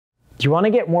Do you want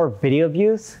to get more video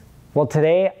views? Well,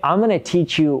 today I'm going to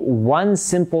teach you one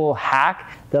simple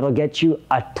hack that'll get you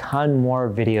a ton more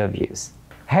video views.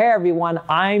 Hey everyone,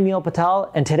 I'm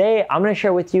Patel, and today I'm going to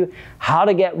share with you how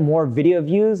to get more video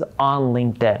views on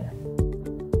LinkedIn.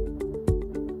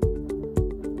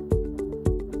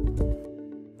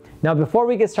 Now, before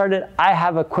we get started, I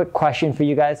have a quick question for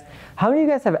you guys. How many of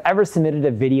you guys have ever submitted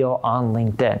a video on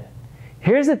LinkedIn?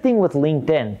 Here's the thing with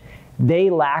LinkedIn.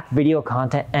 They lack video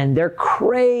content and they're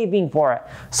craving for it.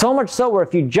 So much so where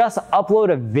if you just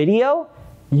upload a video,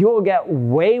 you will get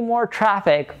way more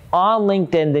traffic on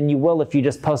LinkedIn than you will if you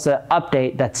just post an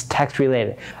update that's text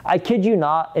related. I kid you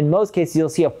not, in most cases you'll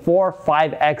see a 4 or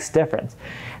 5x difference.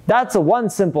 That's one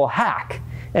simple hack.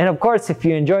 And of course, if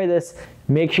you enjoy this,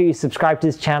 make sure you subscribe to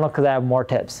this channel because I have more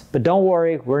tips. But don't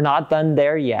worry, we're not done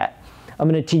there yet. I'm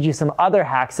going to teach you some other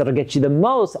hacks that'll get you the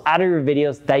most out of your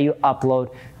videos that you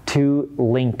upload to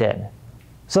LinkedIn.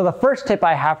 So the first tip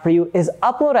I have for you is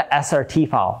upload a SRT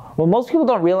file. What most people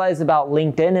don't realize about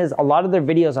LinkedIn is a lot of their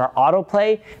videos are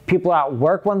autoplay. People are at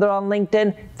work when they're on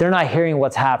LinkedIn, they're not hearing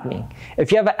what's happening.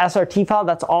 If you have an SRT file,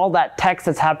 that's all that text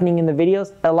that's happening in the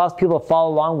videos. It allows people to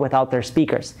follow along without their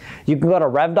speakers. You can go to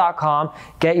rev.com,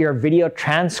 get your video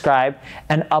transcribed,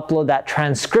 and upload that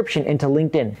transcription into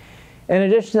LinkedIn. In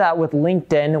addition to that, with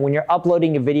LinkedIn, when you're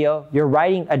uploading a video, you're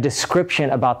writing a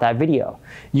description about that video.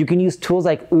 You can use tools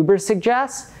like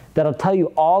Ubersuggest that'll tell you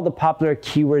all the popular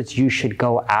keywords you should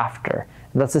go after.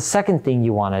 And that's the second thing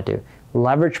you want to do.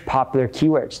 Leverage popular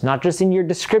keywords, not just in your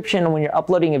description when you're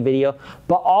uploading a video,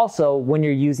 but also when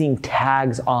you're using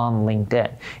tags on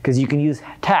LinkedIn. Because you can use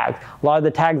tags. A lot of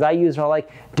the tags I use are like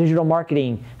digital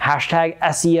marketing, hashtag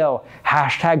SEO,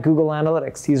 hashtag Google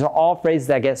Analytics. These are all phrases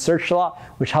that get searched a lot,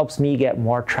 which helps me get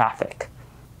more traffic.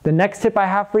 The next tip I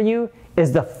have for you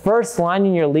is the first line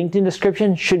in your LinkedIn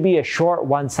description should be a short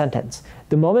one sentence.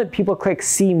 The moment people click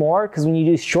see more, because when you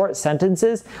do short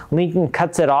sentences, LinkedIn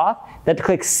cuts it off. They have to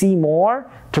click see more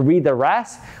to read the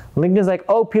rest. LinkedIn's like,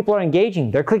 oh, people are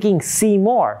engaging. They're clicking see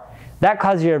more. That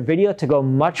causes your video to go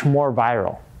much more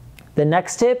viral. The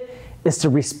next tip is to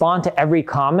respond to every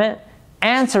comment,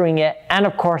 answering it, and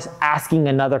of course, asking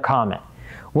another comment.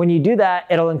 When you do that,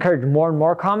 it'll encourage more and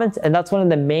more comments, and that's one of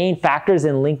the main factors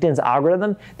in LinkedIn's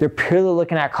algorithm. They're purely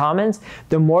looking at comments.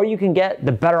 The more you can get,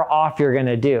 the better off you're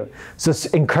gonna do. So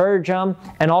encourage them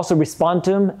and also respond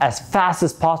to them as fast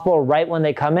as possible right when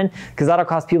they come in, because that'll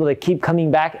cause people to keep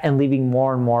coming back and leaving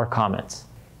more and more comments.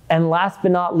 And last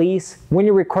but not least, when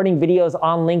you're recording videos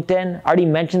on LinkedIn, I already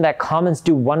mentioned that comments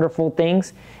do wonderful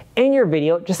things. In your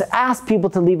video, just ask people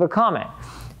to leave a comment.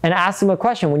 And ask them a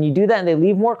question. When you do that and they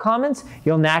leave more comments,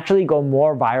 you'll naturally go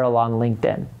more viral on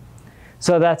LinkedIn.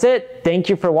 So that's it. Thank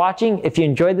you for watching. If you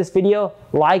enjoyed this video,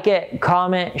 like it,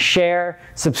 comment, share,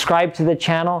 subscribe to the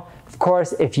channel. Of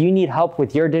course, if you need help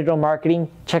with your digital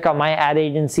marketing, check out my ad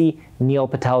agency,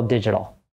 Patel Digital.